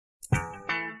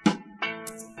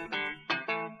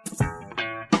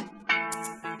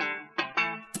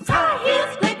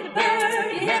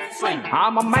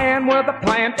I'm a man with a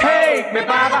plan. Take me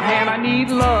by the hand. I need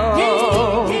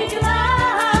love. Need your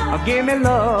love. Give me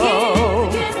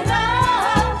love. Give me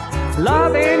love.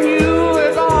 Loving you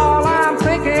is all I'm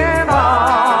thinking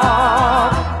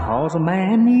of. 'Cause a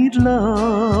man needs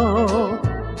love.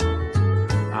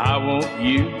 I want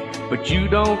you, but you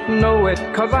don't know it,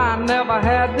 'cause I never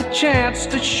had the chance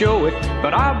to show it.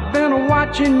 But I've been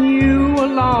watching you a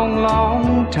long,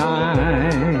 long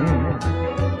time.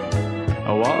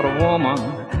 What a woman,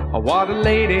 what a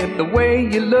lady. The way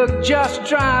you look just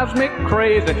drives me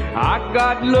crazy. I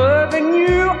got love in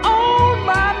you on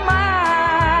my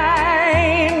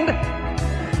mind.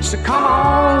 So come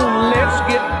on, let's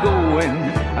get going.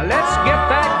 Let's get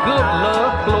that good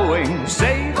love flowing.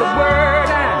 Say the word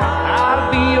and I'll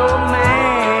be your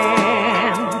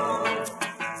man.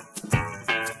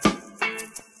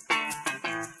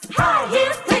 High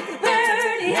heels, click the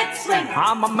birdie, hit swing.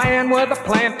 I'm a man with a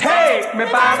plan. Take me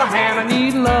by the hand. I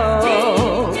need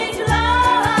love. Need your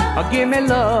love. Give me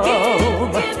love.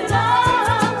 Give me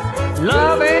love.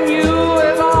 Loving you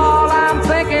is all I'm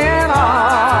thinking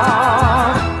of.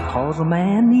 'Cause a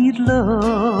man needs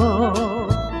love.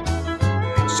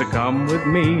 So come with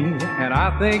me, and I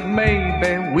think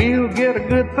maybe we'll get a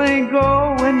good thing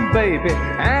going, baby,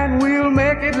 and we'll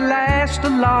make it last a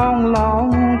long,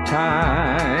 long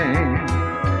time.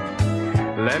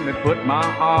 Let me put my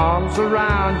arms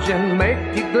around you and make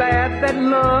you glad that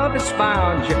love has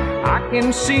found you. I can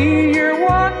see you're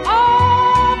one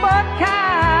of a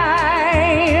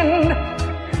kind.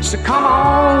 So come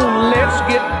on, let's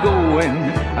get going.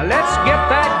 Let's get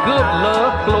that good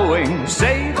love flowing.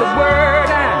 Say the word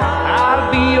and I'll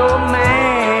be your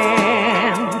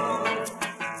man.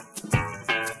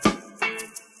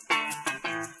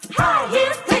 High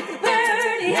heels, click the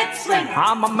birdie, hit swing.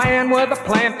 I'm a man with a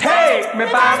plan. Take me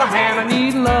by the hand. I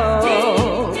need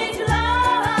love.